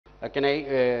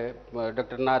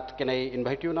Dr. Nath, can I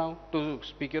invite you now to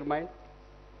speak your mind?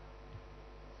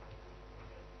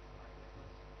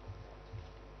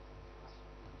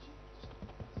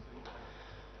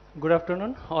 Good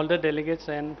afternoon, all the delegates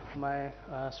and my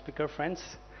speaker friends.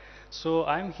 So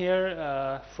I'm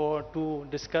here for to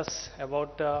discuss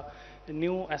about the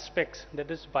new aspects,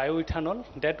 that is bioethanol,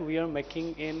 that we are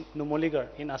making in Numaligarh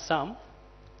in Assam,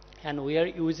 and we are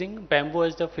using bamboo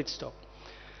as the feedstock.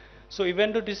 So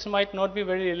even though this might not be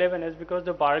very relevant, as because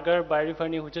the Bargar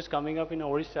biorefinery which is coming up in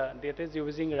Odisha, that is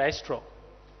using rice straw.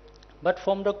 But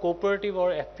from the cooperative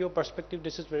or FPO perspective,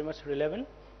 this is very much relevant.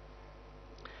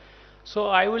 So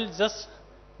I will just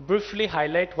briefly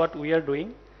highlight what we are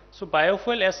doing. So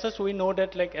biofuel as such, we know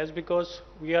that like as because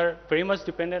we are very much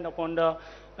dependent upon the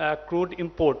crude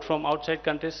import from outside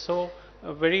countries, so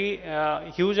a very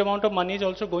huge amount of money is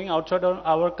also going outside of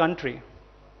our country.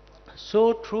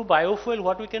 So through biofuel,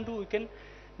 what we can do, we can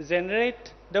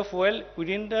generate the fuel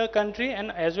within the country,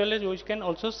 and as well as we can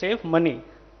also save money.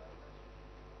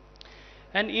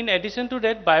 And in addition to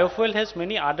that, biofuel has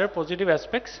many other positive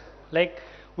aspects, like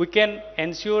we can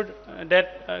ensure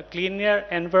that cleaner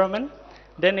environment,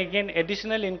 then again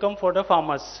additional income for the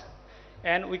farmers,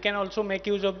 and we can also make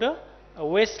use of the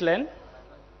wasteland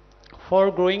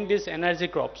for growing these energy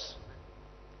crops.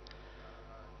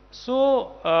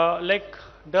 So like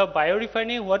the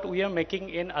biorefinery what we are making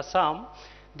in Assam,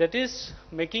 that is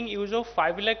making use of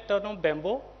 5 lakh ton of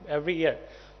bamboo every year.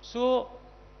 So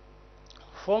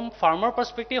from farmer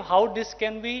perspective, how this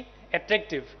can be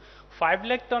attractive? 5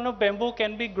 lakh ton of bamboo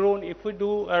can be grown, if we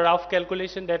do a rough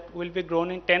calculation, that will be grown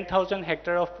in 10,000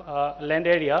 hectare of land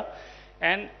area,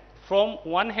 and from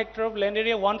 1 hectare of land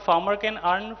area, one farmer can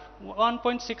earn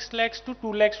 1.6 lakhs to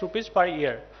 2 lakhs rupees per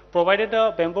year, provided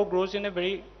the bamboo grows in a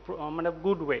very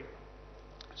good way.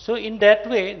 So in that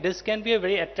way, this can be a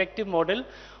very attractive model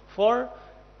for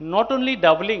not only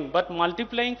doubling but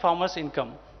multiplying farmers'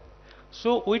 income.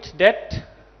 So with that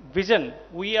vision,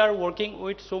 we are working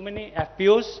with so many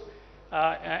FPOs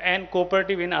and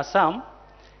cooperative in Assam,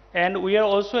 and we are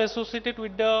also associated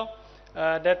with the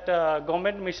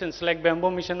government missions like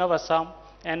Bamboo Mission of Assam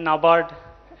and NABARD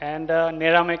and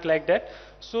NERAMEC like that.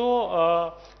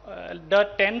 So the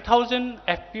 10,000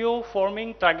 FPO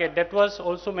forming target that was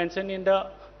also mentioned in the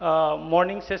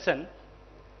morning session,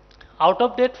 out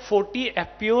of that 40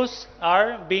 FPOs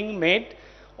are being made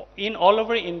in all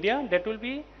over India that will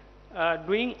be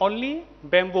doing only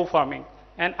bamboo farming,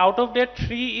 and out of that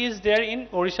 3 is there in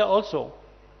Odisha also,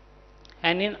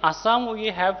 and in Assam we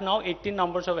have now 18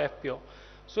 numbers of FPO.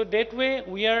 So that way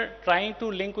we are trying to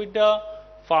link with the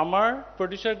farmer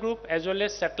producer group as well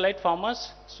as satellite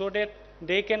farmers, so that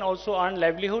they can also earn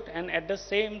livelihood, and at the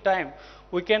same time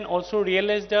we can also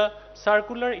realize the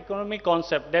circular economy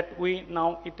concept that we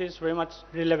now it is very much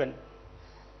relevant.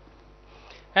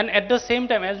 And at the same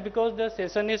time, as because the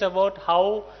session is about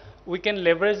how we can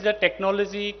leverage the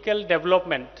technological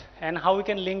development and how we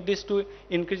can link this to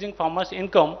increasing farmers'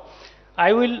 income,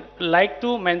 I will like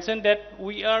to mention that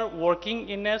we are working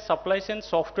in a supply chain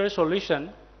software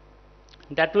solution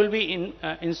that will be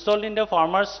installed in the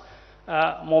farmer's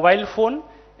mobile phone,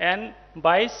 and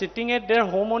by sitting at their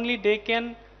home only they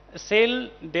can sell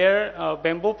their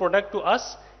bamboo product to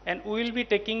us, and we will be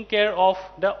taking care of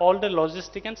all the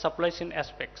logistic and supply chain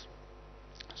aspects.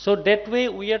 So that way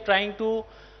we are trying to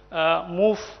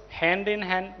move hand in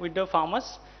hand with the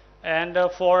farmers, and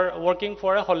for working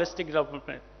for a holistic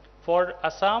development for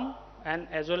Assam and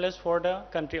as well as for the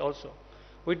country also.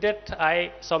 With that,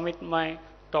 I submit my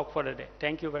talk for the day.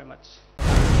 Thank you very much.